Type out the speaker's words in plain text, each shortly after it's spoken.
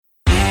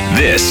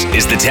This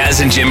is the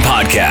Taz and Jim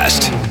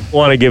podcast. I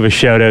want to give a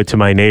shout out to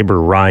my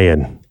neighbor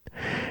Ryan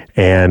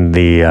and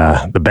the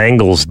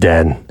Bengals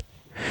Den.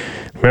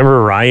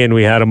 Remember Ryan?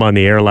 We had him on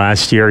the air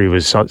last year. He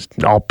was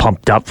all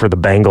pumped up for the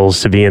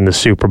Bengals to be in the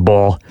Super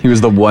Bowl. He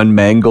was the one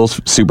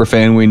Bengals super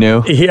fan we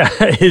knew. Yeah,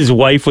 his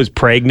wife was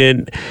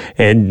pregnant,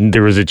 and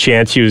there was a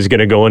chance he was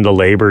going to go into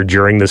labor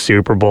during the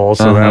Super Bowl,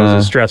 so that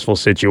was a stressful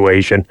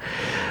situation.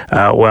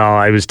 Well,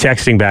 I was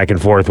texting back and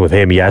forth with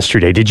him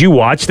yesterday. Did you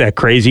watch that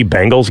crazy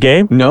Bengals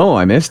game? No,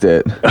 I missed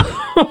it.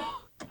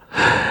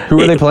 Who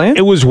were they playing?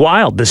 It was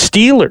wild. The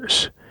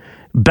Steelers.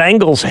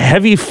 Bengals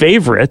heavy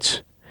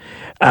favorites.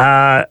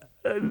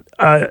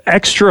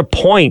 Extra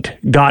point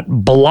got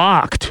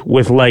blocked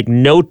with like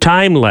no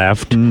time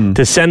left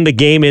to send the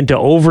game into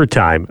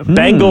overtime.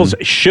 Bengals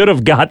should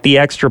have got the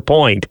extra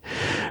point,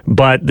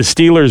 but the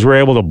Steelers were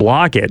able to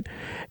block it.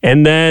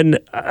 And then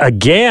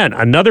again,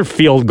 another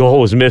field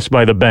goal was missed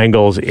by the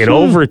Bengals in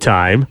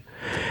overtime,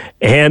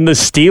 and the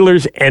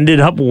Steelers ended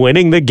up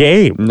winning the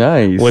game.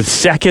 Nice. With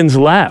seconds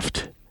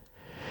left.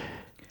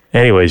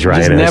 Anyways, Ryan,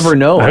 just never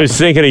know. I was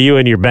thinking of you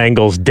and your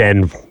Bengals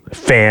Den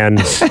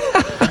fans.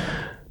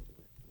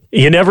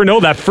 You never know.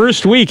 That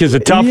first week is a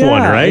tough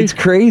one, right? It's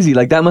crazy.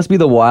 Like, that must be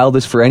the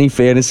wildest for any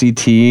fantasy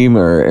team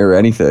or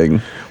anything.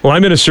 Well,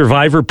 I'm in a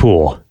survivor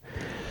pool.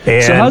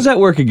 And so how's that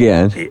work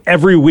again?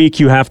 Every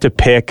week you have to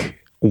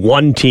pick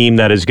one team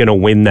that is going to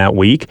win that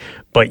week,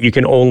 but you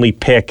can only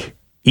pick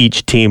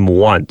each team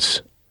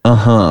once.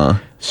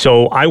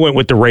 So I went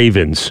with the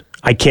Ravens.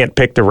 I can't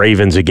pick the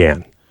Ravens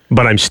again,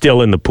 but I'm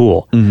still in the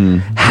pool.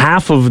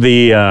 Half of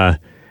the,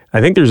 I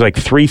think there's like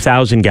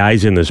 3,000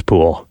 guys in this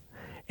pool.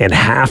 And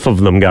half of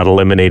them got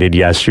eliminated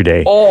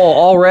yesterday. Oh,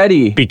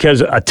 already. Because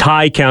a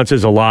tie counts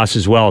as a loss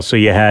as well. So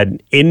you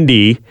had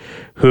Indy,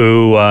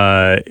 who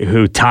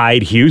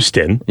tied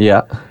Houston.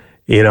 Yeah.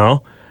 You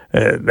know,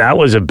 that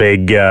was a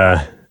big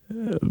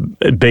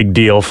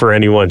deal for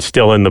anyone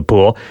still in the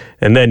pool.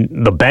 And then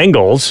the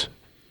Bengals,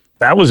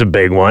 that was a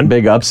big one.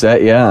 Big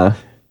upset, yeah.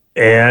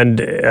 And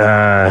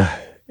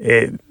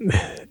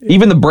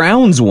even the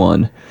Browns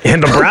won.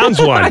 And the Browns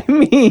won. I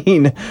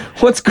mean,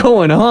 what's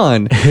going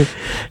on?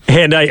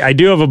 And I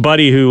do have a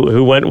buddy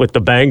who went with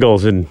the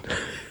Bengals, and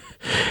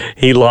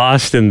he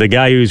lost, and the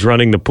guy who's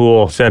running the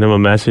pool sent him a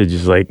message.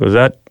 He's like, was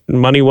that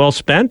money well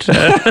spent?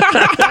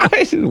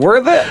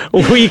 Worth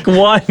it? Week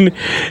one.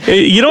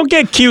 You don't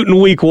get cute in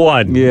week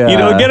one. Yeah. You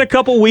know, get a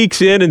couple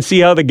weeks in and see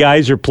how the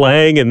guys are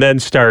playing, and then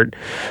start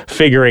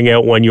figuring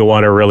out when you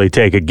want to really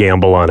take a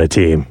gamble on a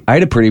team. I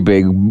had a pretty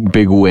big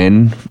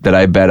win that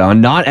I bet on.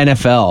 Not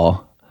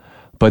NFL,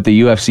 but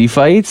the UFC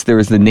fights. There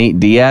was the Nate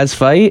Diaz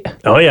fight.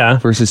 Oh, yeah.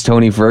 Versus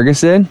Tony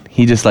Ferguson.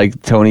 He just,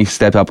 like, Tony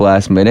stepped up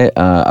last minute.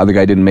 Other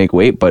guy didn't make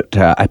weight, but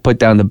I put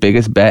down the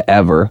biggest bet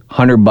ever,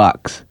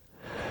 $100.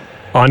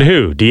 On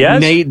who? Diaz?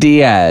 Nate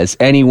Diaz,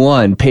 and he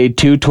won. Paid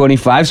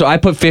 $225. So I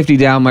put 50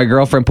 down. My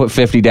girlfriend put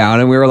 50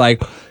 down, and we were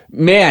like,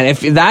 man,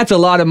 if that's a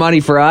lot of money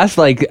for us,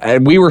 like,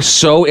 we were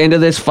so into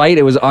this fight,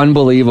 it was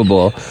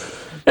unbelievable.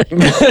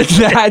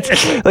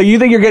 That's like, you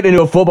think you're getting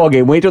into a football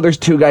game. Wait till there's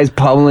two guys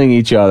pummeling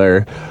each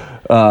other.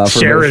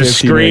 Sarah's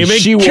screaming.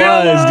 She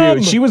was,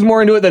 dude. She was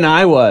more into it than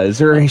I was.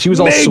 She was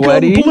all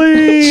sweaty.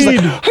 She's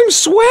like, I'm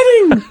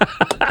sweating.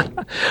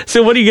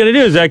 So what are you going to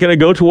do? Is that going to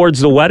go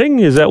towards the wedding?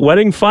 Is that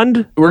wedding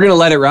fund? We're going to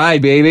let it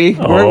ride, baby.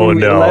 Oh,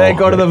 no. Let it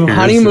go to the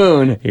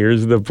honeymoon.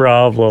 Here's the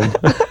problem.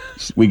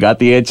 We got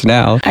the itch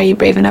now. Are you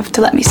brave enough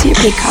to let me see your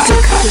peacock?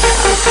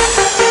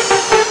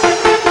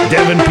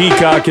 Devin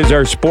Peacock is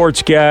our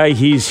sports guy.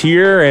 He's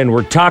here, and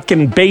we're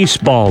talking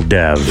baseball,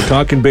 Dev. We're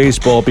talking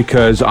baseball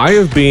because I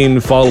have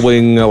been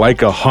following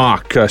like a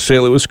hawk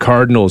St. Louis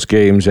Cardinals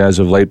games as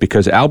of late,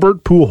 because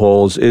Albert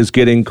Pujols is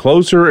getting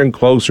closer and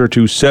closer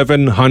to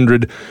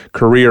 700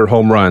 career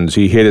home runs.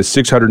 He hit his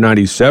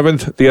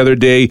 697th the other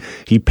day.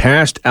 He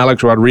passed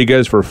Alex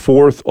Rodriguez for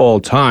 4th all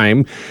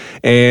time,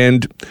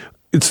 and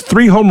it's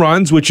 3 home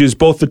runs, which is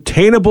both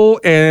attainable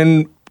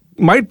and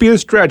might be a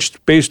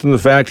stretch based on the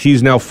fact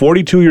he's now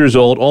 42 years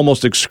old,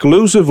 almost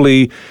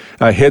exclusively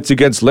hits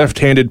against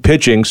left-handed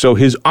pitching, so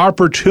his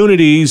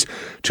opportunities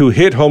to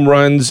hit home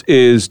runs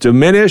is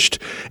diminished,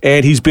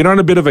 and he's been on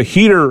a bit of a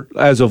heater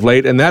as of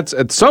late, and that's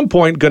at some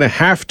point going to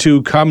have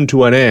to come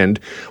to an end.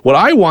 What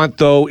I want,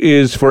 though,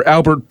 is for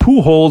Albert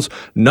Pujols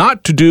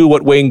not to do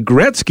what Wayne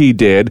Gretzky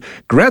did.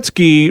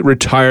 Gretzky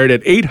retired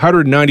at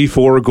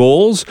 894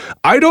 goals.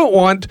 I don't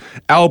want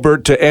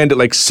Albert to end at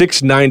like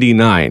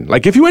 699.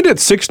 Like, if you end at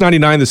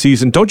 699 the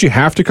season, don't you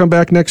have to come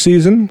back next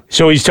season?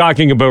 So he's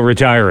talking about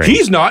retiring.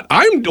 He's not.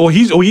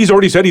 He's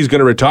already said he's going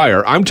to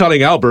retire. I'm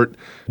telling Albert,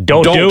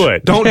 don't do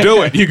it. Don't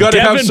do it. You got to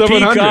have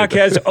 700. Peacock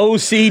has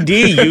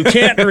OCD. You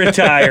can't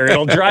retire.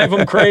 It'll drive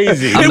him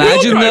crazy.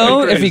 Imagine,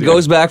 though, if he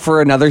goes back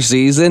for another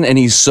season and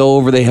he's so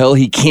over the hill,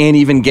 he can't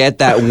even get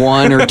that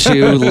 1 or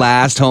 2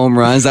 last home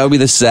runs. That would be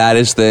the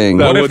saddest thing.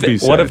 That would be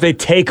sad. What if they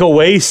take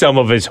away some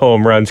of his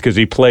home runs because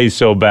he plays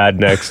so bad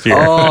next year?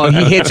 Oh,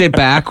 he hits it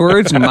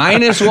backwards.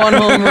 -1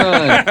 home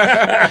home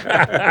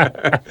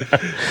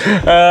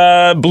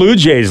run. Blue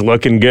Jays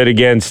looking good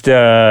against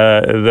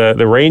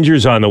the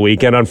Rangers on the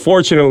weekend.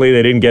 Unfortunately,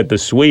 they didn't get the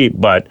sweep,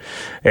 but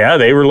yeah,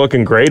 they were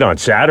looking great on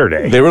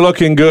Saturday. They were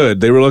looking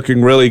good. They were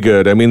looking really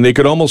good. I mean, they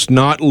could almost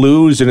not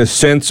lose in a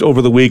sense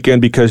over the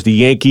weekend because the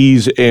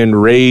Yankees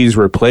and Rays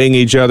were playing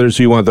each other,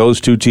 so you want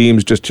those two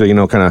teams just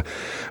to, kind of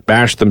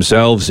bash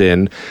themselves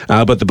in.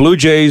 But the Blue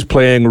Jays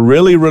playing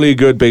really, really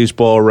good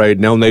baseball right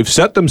now, and they've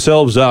set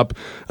themselves up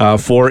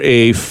for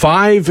a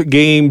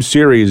 5-game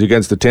series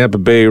against the Tampa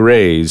Bay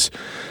Rays.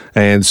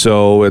 And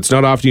so it's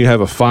not often you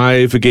have a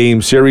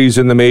 5-game series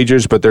in the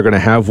majors, but they're going to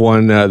have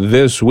one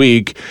this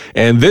week.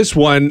 And this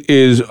one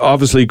is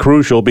obviously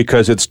crucial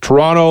because it's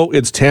Toronto,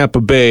 it's Tampa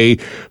Bay,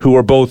 who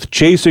are both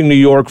chasing New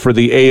York for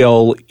the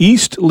AL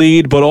East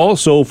lead, but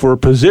also for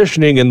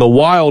positioning in the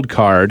wild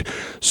card.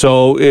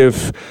 So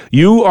if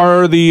you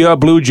are the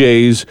Blue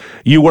Jays,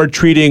 you are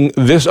treating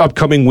this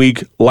upcoming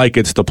week like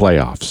it's the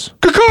playoffs.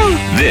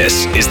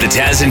 This is the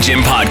Taz and Jim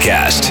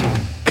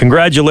podcast.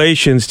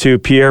 Congratulations to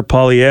Pierre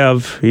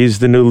Poilievre. He's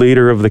the new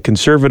leader of the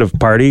Conservative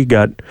Party.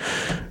 Got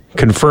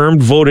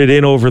confirmed, voted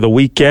in over the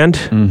weekend.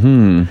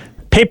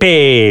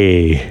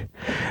 Pepe.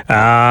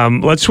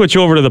 Let's switch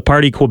over to the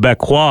Parti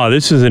Québécois.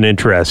 This is an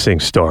interesting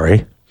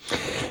story.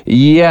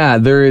 Yeah,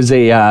 there is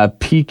a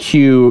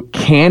PQ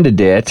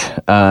candidate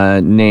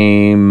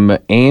named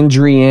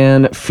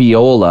Andrienne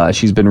Fiola.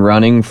 She's been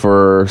running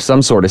for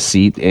some sort of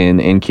seat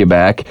in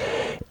Quebec,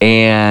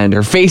 and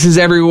her face is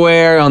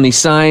everywhere on these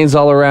signs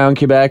all around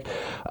Quebec.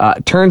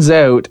 Turns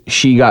out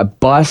she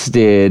got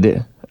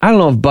busted. I don't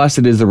know if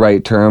busted is the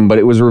right term, but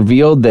it was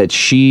revealed that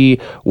she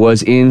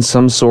was in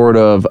some sort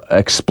of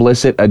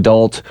explicit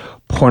adult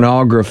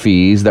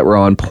pornographies that were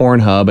on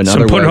Pornhub and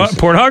other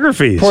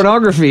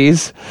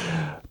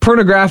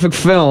pornographic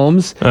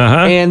films.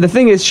 And the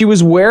thing is, she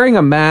was wearing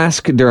a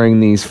mask during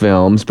these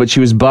films, but she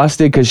was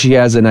busted because she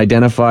has an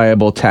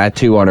identifiable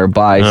tattoo on her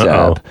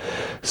bicep.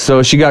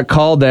 So she got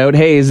called out,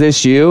 hey, is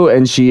this you?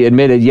 And she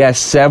admitted, yes,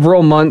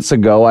 several months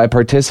ago, I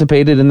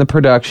participated in the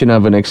production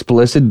of an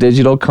explicit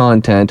digital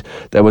content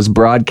that was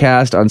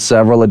broadcast on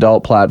several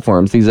adult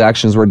platforms. These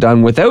actions were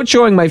done without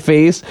showing my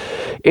face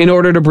in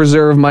order to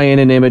preserve my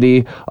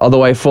anonymity,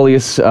 although I fully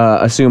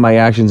assume my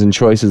actions and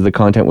choices, the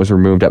content was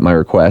removed at my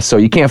request. So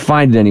you can't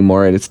find it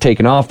anymore, and it's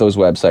taken off those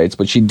websites,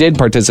 but she did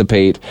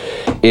participate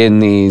in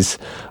these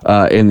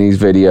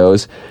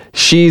videos.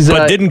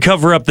 But didn't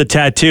cover up the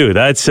tattoo.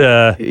 That's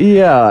a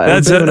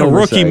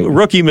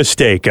rookie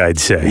mistake, I'd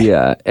say.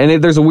 Yeah,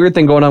 and there's a weird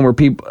thing going on where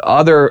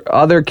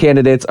other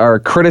candidates are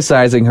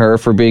criticizing her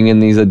for being in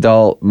these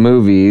adult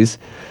movies,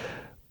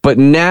 but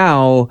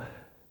now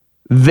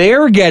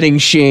they're getting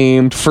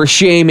shamed for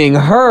shaming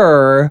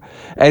her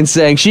and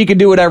saying she can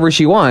do whatever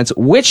she wants,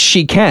 which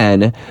she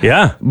can.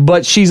 Yeah.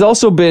 But she's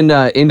also been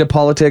into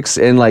politics,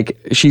 and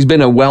she's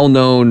been a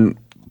well-known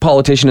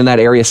politician in that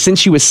area since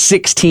she was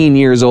 16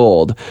 years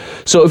old.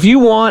 So if you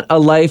want a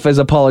life as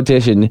a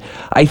politician,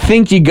 I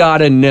think you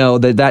gotta know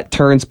that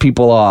turns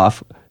people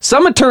off.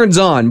 Some it turns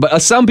on, but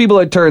some people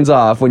it turns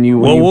off when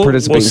you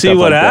participate. We'll see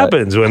what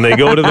happens when they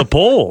go to the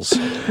polls.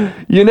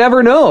 You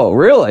never know,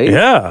 really.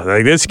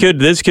 Yeah, this could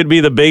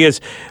be the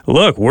biggest.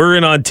 Look, we're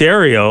in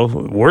Ontario.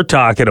 We're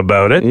talking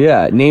about it.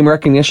 Yeah, name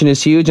recognition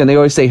is huge, and they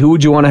always say, "Who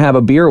would you want to have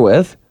a beer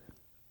with?"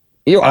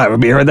 You want to have a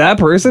beer with that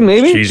person,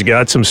 maybe? She's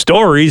got some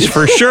stories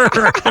for sure.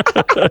 But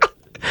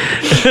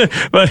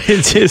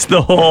it's just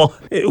the whole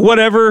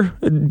whatever.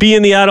 Be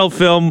in the adult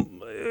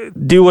film.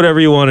 Do whatever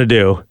you want to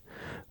do.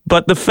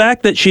 But the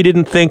fact that she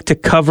didn't think to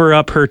cover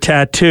up her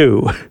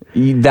tattoo.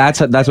 That's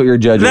what you're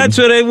judging. That's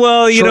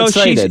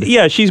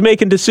what she's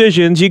making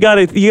decisions. You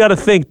gotta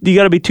think. You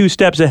gotta be 2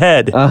 steps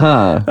ahead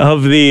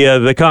of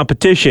the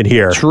competition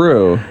here.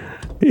 True.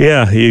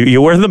 Yeah,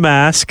 you wear the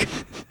mask.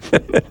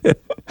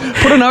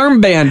 Put an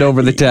armband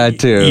over the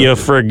tattoo. You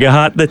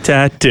forgot the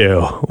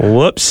tattoo.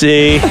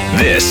 Whoopsie.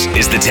 This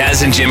is the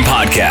Taz and Jim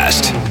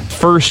podcast.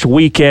 First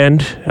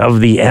weekend of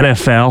the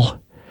NFL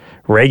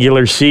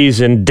regular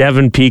season.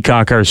 Devin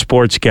Peacock, our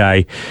sports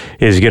guy,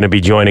 is going to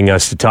be joining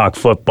us to talk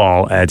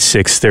football at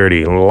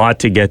 6:30. A lot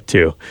to get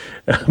to.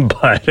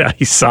 But I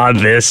saw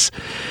this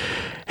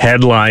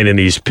headline and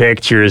these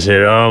pictures,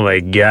 and oh my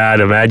God,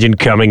 imagine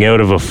coming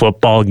out of a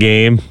football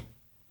game.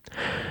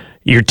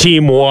 Your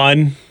team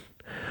won,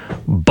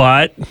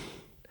 but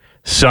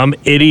some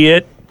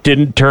idiot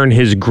didn't turn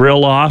his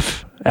grill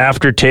off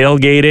after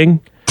tailgating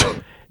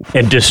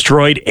and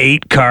destroyed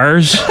 8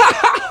 cars.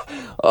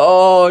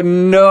 Oh,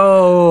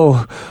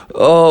 no.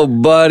 Oh,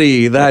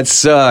 buddy, that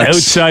sucks.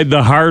 Outside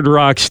the Hard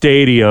Rock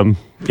Stadium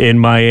in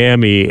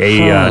Miami,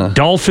 a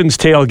Dolphins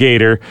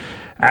tailgater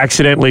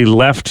accidentally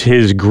left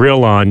his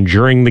grill on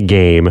during the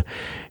game,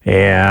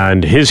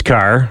 and his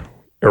car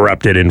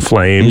erupted in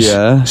flames,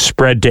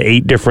 spread to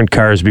 8 different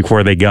cars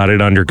before they got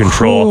it under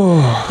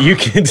control. You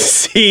can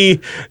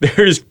see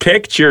there's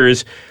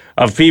pictures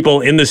of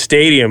people in the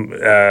stadium.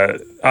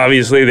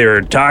 Obviously, they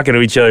were talking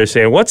to each other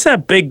saying, what's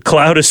that big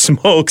cloud of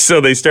smoke?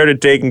 So they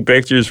started taking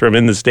pictures from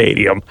in the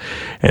stadium.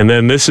 And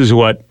then this is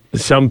what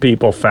some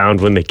people found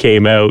when they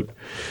came out.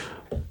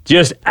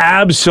 Just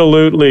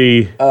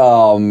absolutely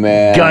Oh,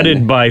 man.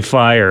 gutted by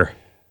fire.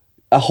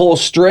 A whole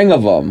string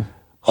of them.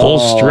 Whole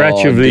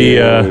stretch of the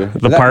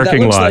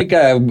parking that looks lot. like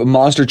a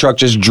monster truck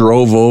just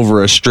drove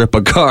over a strip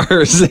of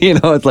cars.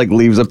 It's like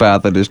leaves a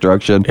path of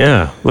destruction.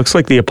 Yeah, looks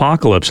like the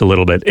apocalypse a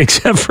little bit,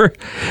 except for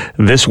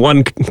this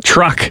one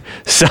truck.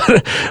 So,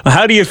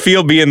 how do you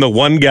feel being the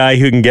one guy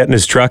who can get in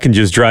his truck and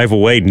just drive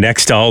away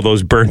next to all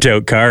those burnt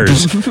out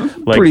cars?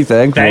 Pretty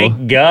thankful.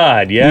 Thank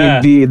God, yeah.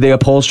 The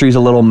upholstery's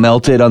a little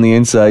melted on the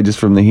inside just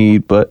from the heat,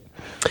 but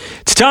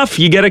It's tough.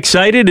 You get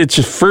excited. It's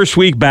your first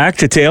week back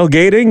to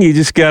tailgating. You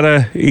just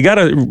gotta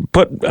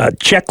put a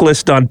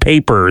checklist on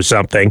paper or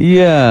something.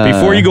 Yeah.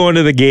 Before you go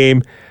into the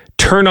game,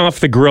 turn off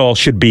the grill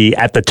should be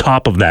at the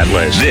top of that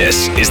list.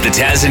 This is the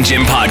Taz and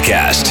Jim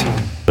podcast.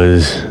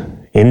 Was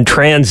in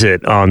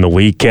transit on the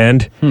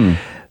weekend.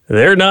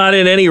 They're not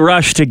in any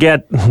rush to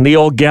get the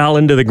old gal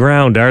into the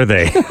ground, are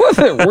they?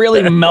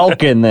 really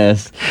milking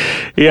this.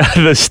 Yeah,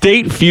 the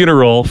state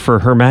funeral for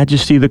Her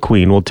Majesty the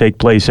Queen will take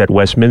place at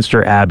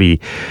Westminster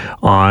Abbey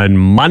on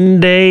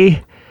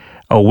Monday,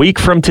 a week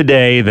from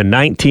today, the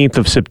 19th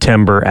of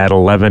September at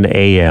 11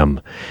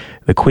 a.m.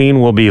 The Queen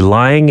will be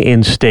lying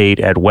in state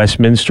at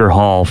Westminster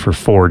Hall for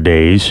 4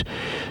 days,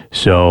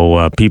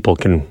 so people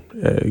can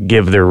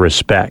give their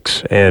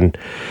respects. And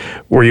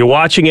were you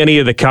watching any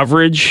of the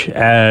coverage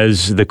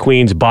as the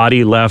Queen's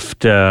body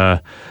left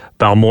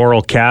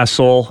Balmoral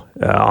Castle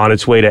on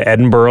its way to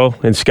Edinburgh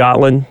in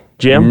Scotland,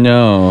 Jim?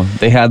 No.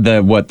 They had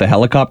the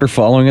helicopter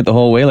following it the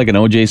whole way, like an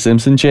O.J.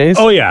 Simpson chase?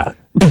 Oh, yeah.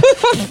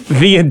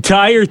 The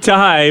entire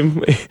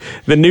time,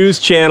 the news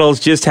channels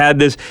just had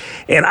this.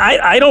 And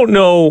I don't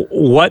know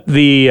what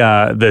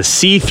the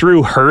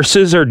see-through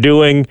hearses are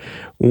doing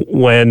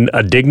when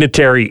a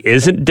dignitary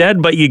isn't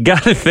dead, but you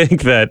got to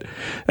think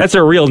that's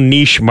a real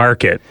niche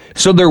market.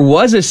 So there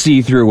was a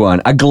see-through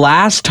one, a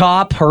glass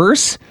top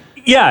hearse?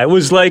 Yeah, it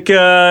was like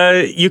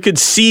you could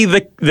see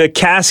the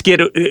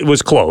casket. It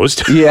was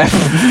closed. Yeah.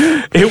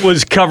 It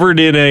was covered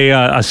in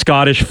a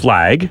Scottish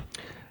flag.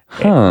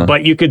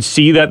 But you could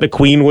see that the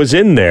Queen was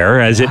in there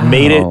as it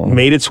made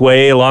its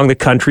way along the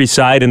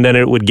countryside, and then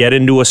it would get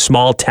into a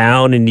small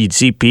town, and you'd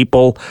see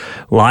people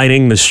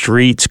lining the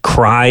streets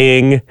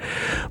crying.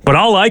 But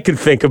all I could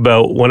think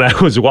about when I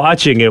was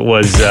watching it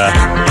was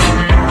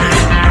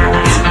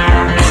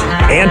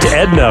Aunt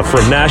Edna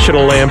from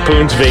National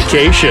Lampoon's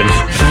Vacation.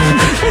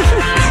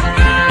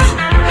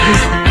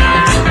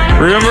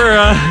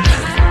 Remember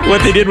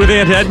what they did with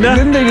Aunt Edna?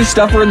 Didn't they just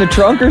stuff her in the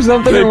trunk or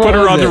something? They or put her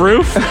what on was the it?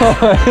 roof.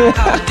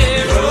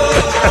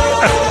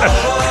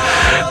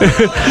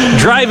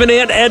 Driving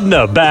Aunt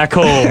Edna back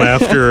home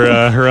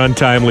after her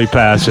untimely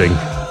passing.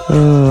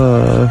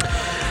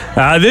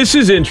 This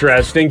is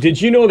interesting.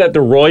 Did you know that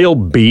the royal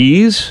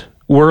bees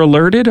were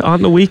alerted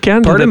on the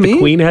weekend that the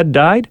Queen had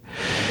died?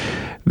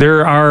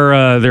 There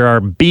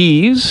are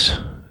bees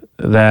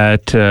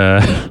that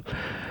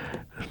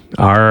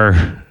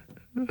are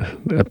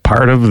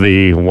part of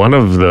one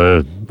of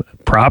the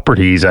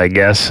properties, I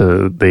guess,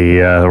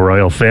 the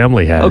royal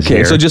family has. Okay,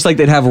 here. so just like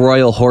they'd have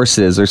royal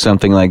horses or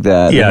something like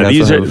that. Yeah,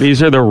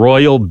 these are the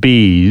royal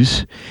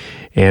bees.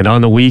 And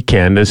on the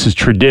weekend, this is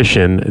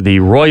tradition, the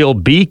royal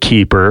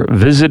beekeeper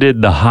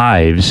visited the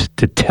hives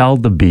to tell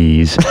the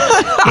bees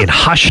in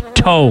hushed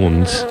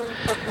tones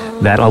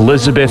that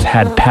Elizabeth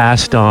had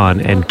passed on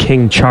and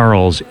King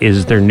Charles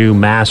is their new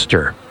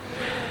master.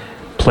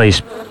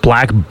 Placed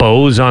black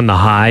bows on the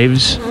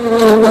hives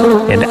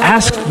and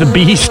asked the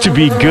bees to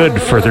be good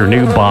for their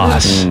new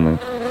boss.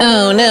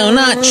 Oh no,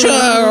 not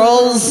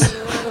Charles.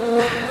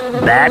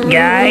 That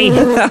guy?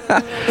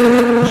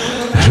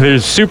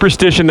 There's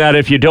superstition that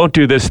if you don't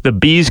do this, the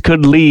bees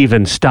could leave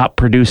and stop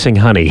producing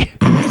honey.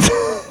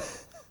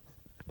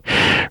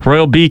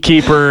 Royal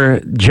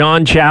beekeeper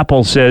John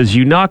Chappell says,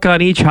 you knock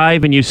on each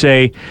hive and you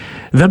say,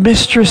 the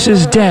mistress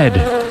is dead,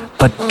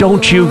 but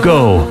don't you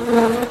go.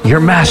 Your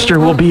master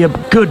will be a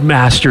good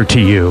master to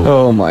you.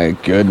 Oh my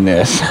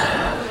goodness.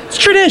 It's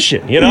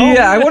tradition, you know?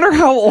 Yeah, I wonder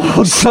how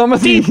old some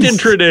of these... Deep in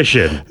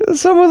tradition.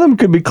 Some of them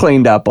could be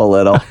cleaned up a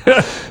little.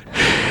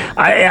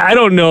 I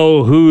don't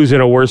know who's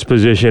in a worse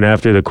position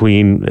after the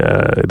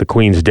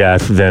Queen's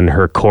death than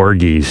her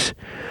corgis.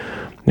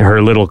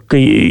 Her little,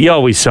 you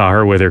always saw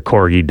her with her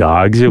corgi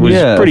dogs. It was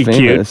pretty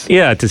famous. Cute.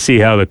 Yeah, to see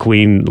how the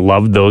Queen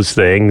loved those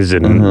things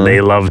and they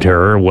loved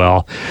her.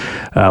 Well,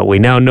 we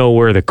now know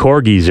where the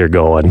corgis are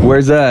going.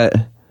 Where's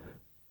that?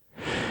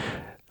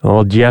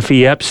 Old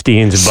Jeffy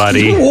Epstein's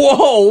buddy.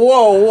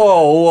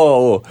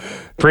 Whoa.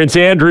 Prince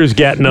Andrew's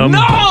getting them.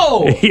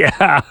 No!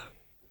 Yeah.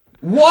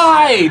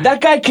 Why?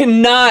 That guy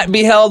cannot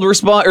be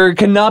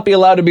cannot be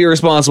allowed to be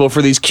responsible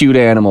for these cute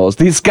animals.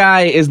 This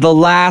guy is the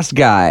last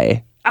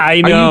guy.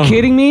 I know. Are you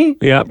kidding me?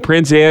 Yeah,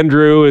 Prince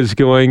Andrew is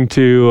going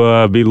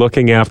to be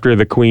looking after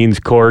the Queen's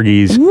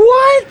corgis.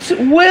 What?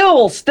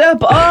 Will,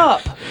 step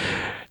up.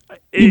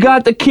 You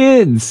got the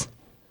kids.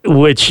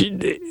 Which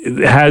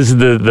has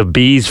the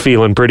bees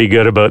feeling pretty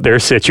good about their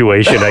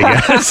situation, I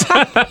guess.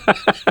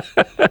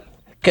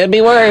 Could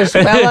be worse,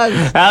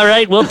 fellas. All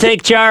right, we'll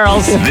take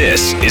Charles.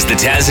 This is the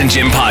Taz and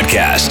Jim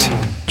podcast.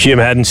 Jim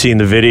hadn't seen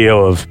the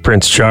video of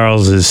Prince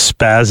Charles's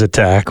spaz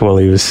attack while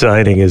he was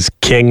signing his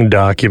king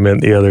document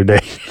the other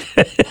day.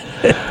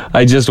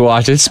 I just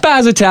watched it.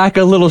 Spaz attack,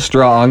 a little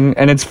strong.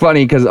 And it's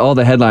funny because all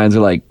the headlines are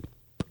like,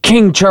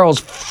 King Charles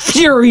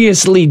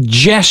furiously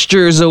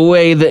gestures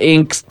away the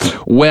ink.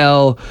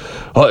 Well,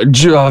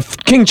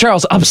 King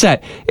Charles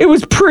upset. It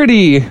was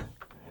pretty...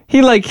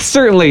 He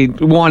certainly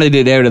wanted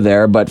it out of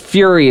there, but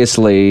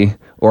furiously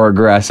or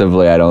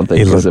aggressively, I don't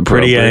think he was looked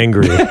pretty appropriate.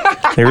 angry.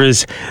 There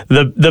was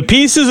the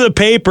pieces of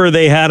paper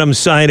they had him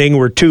signing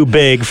were too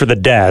big for the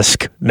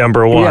desk.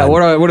 Number one. Yeah,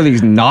 what are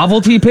these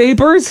novelty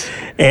papers?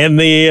 And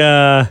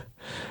the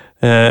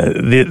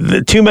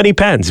too many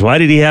pens. Why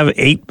did he have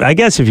 8? I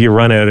guess if you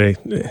run out of,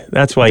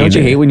 that's why. Don't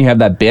you hate when you have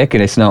that Bic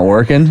and it's not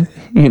working?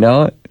 You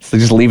know, it's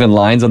just leaving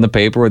lines on the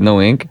paper with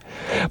no ink.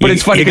 But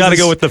it's funny. You got to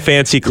go with the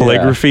fancy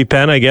calligraphy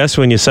pen, I guess.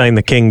 When you sign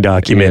the king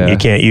document, you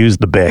can't use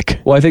the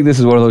Bic. Well, I think this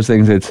is one of those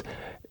things. It's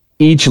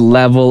each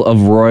level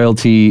of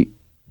royalty,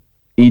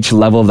 each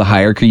level of the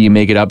hierarchy you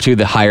make it up to,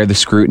 the higher the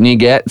scrutiny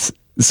gets.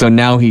 So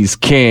now he's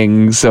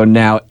king. So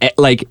now,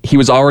 he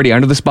was already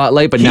under the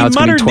spotlight, but now it's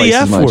going to be twice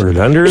as much. He muttered the F word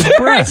under his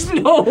breath.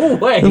 There's no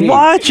way.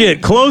 Watch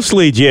it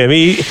closely, Jim.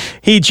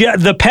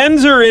 The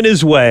pens are in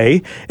his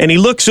way, and he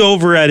looks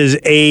over at his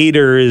aide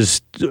or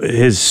his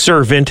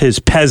servant, his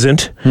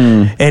peasant,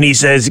 and he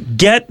says,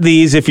 "Get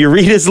these." If you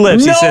read his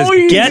lips, he says,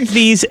 "Get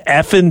these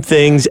effing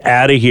things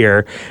out of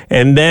here."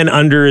 And then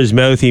under his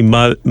mouth, he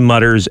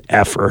mutters,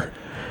 "Effer."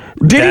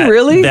 Did he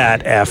really?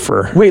 That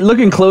effer. Wait,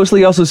 looking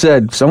closely, he also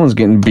said, someone's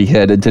getting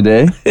beheaded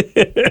today.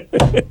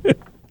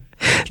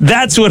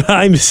 That's what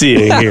I'm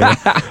seeing here.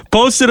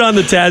 Post it on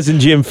the Taz and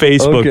Jim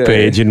Facebook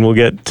page, and we'll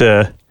get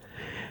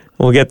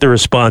the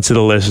response of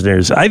the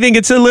listeners. I think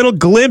it's a little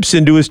glimpse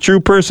into his true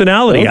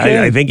personality.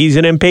 Okay. I think he's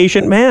an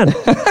impatient man.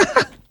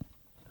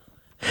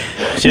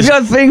 He's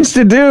got things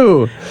to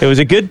do. It was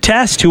a good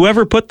test.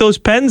 Whoever put those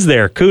pens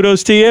there,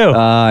 kudos to you.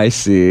 I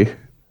see.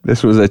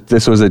 This was a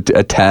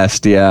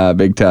test,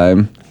 big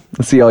time.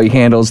 Let's see how he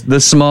handles the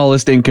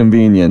smallest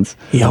inconvenience.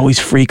 He always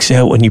freaks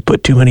out when you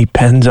put too many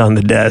pens on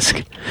the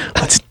desk.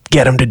 Let's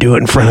get him to do it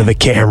in front of the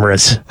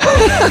cameras.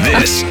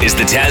 This is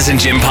the Taz and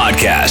Jim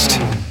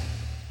podcast.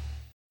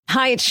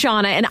 Hi, it's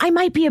Shauna, and I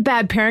might be a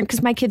bad parent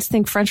because my kids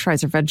think French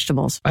fries are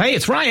vegetables. Hey,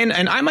 it's Ryan,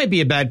 and I might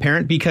be a bad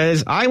parent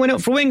because I went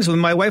out for wings when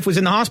my wife was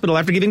in the hospital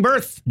after giving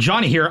birth.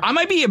 Johnny here. I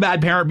might be a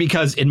bad parent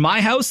because in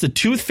my house, the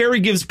tooth fairy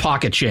gives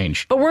pocket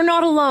change. But we're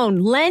not alone.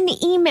 Len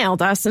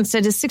emailed us and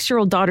said his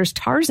 6-year-old daughter's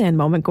Tarzan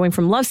moment going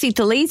from love seat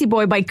to lazy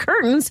boy by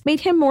curtains made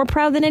him more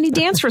proud than any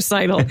dance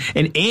recital.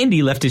 And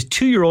Andy left his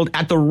 2-year-old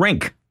at the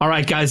rink. All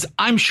right, guys,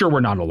 I'm sure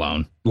we're not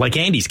alone. Like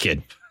Andy's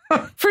kid.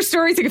 For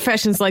stories and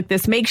confessions like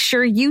this, make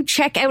sure you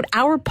check out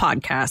our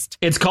podcast.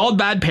 It's called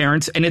Bad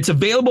Parents, and it's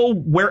available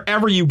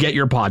wherever you get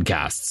your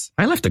podcasts.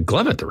 I left a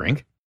glove at the rink.